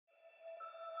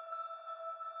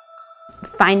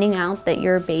Finding out that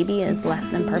your baby is less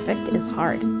than perfect is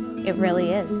hard. It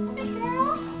really is.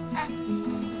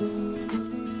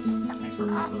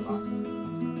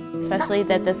 Especially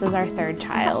that this is our third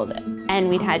child, and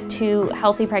we'd had 2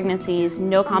 healthy pregnancies,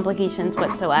 no complications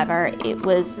whatsoever. It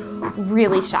was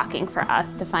really shocking for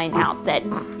us to find out that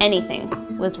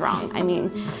anything was wrong. I mean,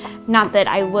 not that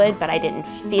I would, but I didn't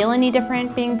feel any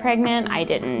different being pregnant. I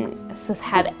didn't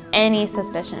have any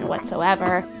suspicion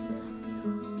whatsoever.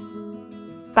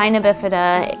 Spina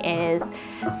bifida is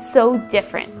so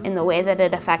different in the way that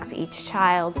it affects each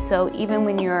child. So even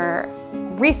when you're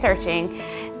researching,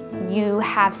 you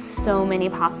have so many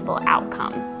possible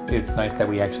outcomes. It's nice that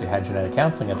we actually had genetic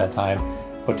counseling at that time,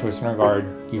 but to a certain regard,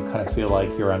 you kind of feel like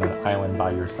you're on an island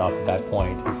by yourself at that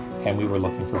point, and we were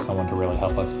looking for someone to really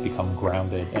help us become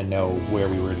grounded and know where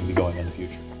we were going to be going in the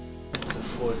future. It's a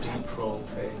 4D prone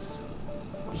phase.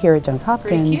 Here at Johns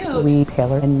Hopkins, we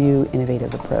tailor a new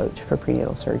innovative approach for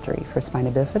prenatal surgery for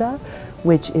spina bifida,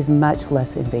 which is much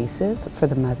less invasive for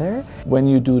the mother. When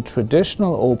you do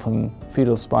traditional open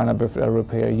fetal spina bifida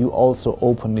repair, you also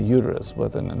open the uterus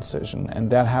with an incision, and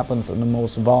that happens in the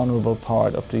most vulnerable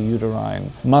part of the uterine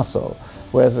muscle.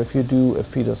 Whereas if you do a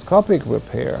fetoscopic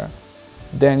repair,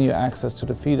 then your access to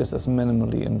the fetus is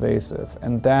minimally invasive,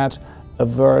 and that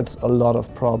averts a lot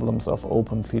of problems of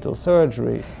open fetal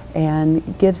surgery. And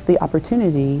gives the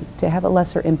opportunity to have a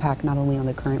lesser impact not only on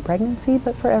the current pregnancy,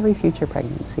 but for every future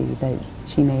pregnancy that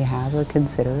she may have or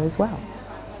consider as well.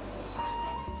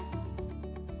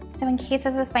 So in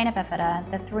cases of spina bifida,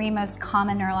 the 3 most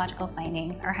common neurological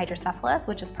findings are hydrocephalus,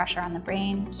 which is pressure on the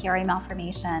brain, Keri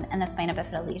malformation, and the spina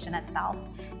bifida lesion itself.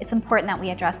 It's important that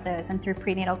we address those, and through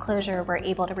prenatal closure, we're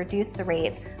able to reduce the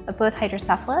rates of both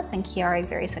hydrocephalus and Keri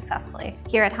very successfully.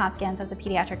 Here at Hopkins, as a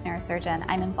pediatric neurosurgeon,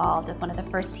 I'm involved as one of the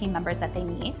first team members that they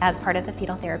meet as part of the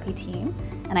fetal therapy team,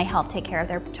 and I help take care of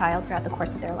their child throughout the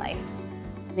course of their life.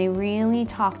 They really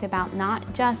talked about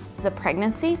not just the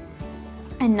pregnancy,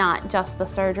 and not just the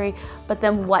surgery, but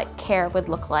then what care would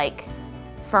look like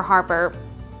for Harper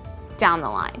down the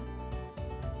line.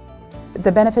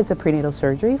 The benefits of prenatal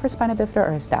surgery for spina bifida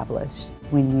are established.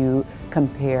 When you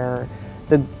compare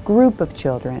the group of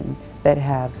children that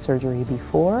have surgery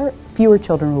before, fewer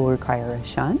children will require a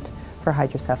shunt for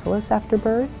hydrocephalus after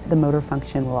birth. The motor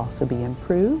function will also be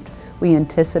improved. We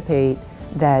anticipate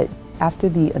that after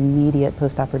the immediate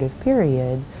postoperative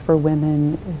period, for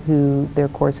women who their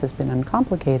course has been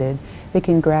uncomplicated, they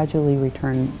can gradually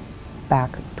return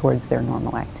back towards their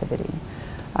normal activity.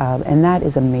 And that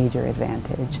is a major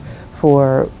advantage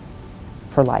for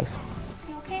life.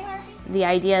 The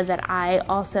idea that I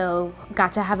also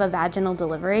got to have a vaginal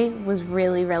delivery was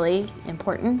really, really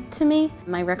important to me.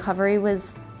 My recovery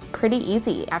was pretty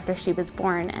easy after she was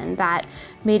born, and that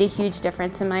made a huge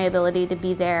difference in my ability to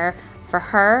be there for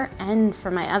her and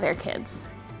for my other kids.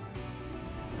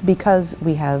 Because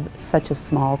we have such a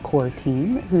small core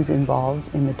team who's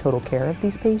involved in the total care of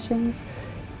these patients,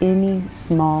 any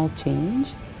small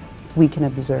change we can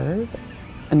observe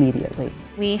immediately.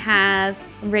 We have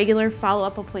regular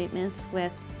follow-up appointments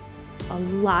with a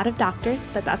lot of doctors,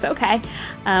 but that's okay.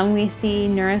 We see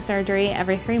neurosurgery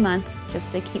every 3 months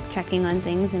just to keep checking on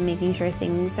things and making sure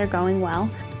things are going well.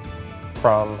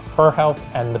 From her health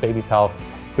and the baby's health,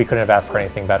 we couldn't have asked for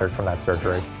anything better from that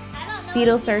surgery.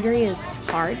 Fetal surgery is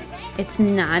hard. It's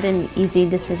not an easy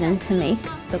decision to make.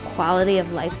 The quality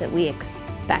of life that we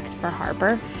expect for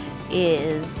Harper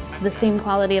is the same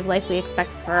quality of life we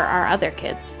expect for our other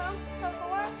kids.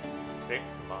 6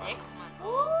 months.